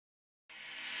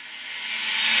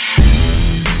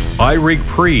iRig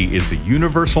Pre is the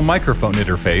universal microphone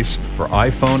interface for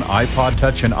iPhone, iPod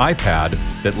Touch, and iPad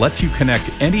that lets you connect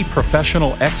any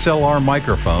professional XLR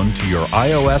microphone to your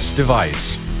iOS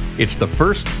device. It's the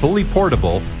first fully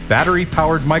portable,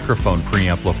 battery-powered microphone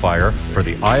preamplifier for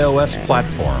the iOS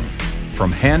platform.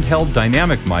 From handheld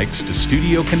dynamic mics to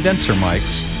studio condenser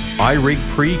mics, iRig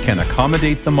Pre can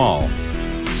accommodate them all.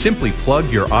 Simply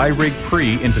plug your iRig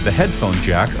Pre into the headphone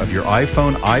jack of your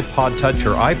iPhone, iPod Touch,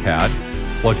 or iPad,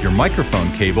 plug your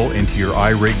microphone cable into your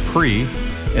iRig Pre,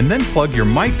 and then plug your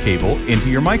mic cable into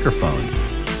your microphone.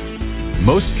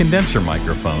 Most condenser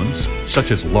microphones, such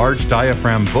as large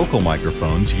diaphragm vocal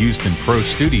microphones used in pro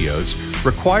studios,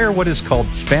 require what is called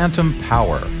phantom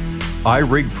power.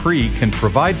 iRig Pre can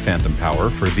provide phantom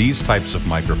power for these types of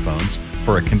microphones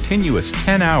for a continuous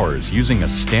 10 hours using a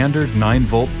standard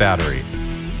 9-volt battery.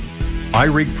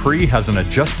 iRig Pre has an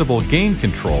adjustable gain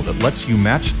control that lets you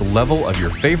match the level of your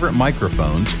favorite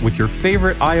microphones with your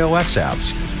favorite iOS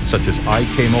apps, such as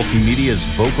ik-multimedia's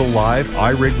Vocal Live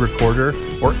iRig Recorder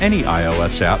or any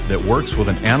iOS app that works with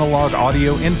an analog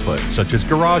audio input, such as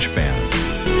GarageBand.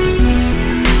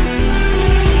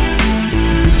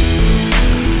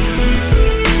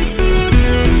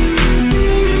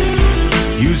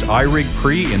 Use iRig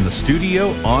Pre in the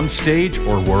studio, on stage,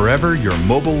 or wherever your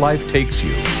mobile life takes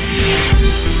you.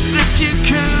 If you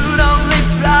could only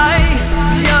fly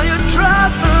beyond your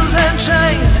troubles and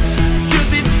chains,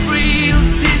 you'd be free to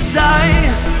design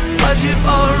what you've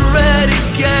already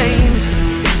gained.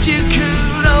 If you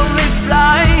could only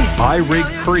fly. iRig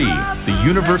Pre, the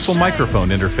universal microphone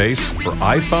interface for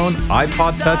iPhone,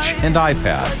 iPod Touch, and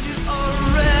iPad.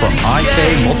 From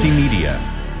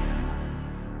ik-multimedia.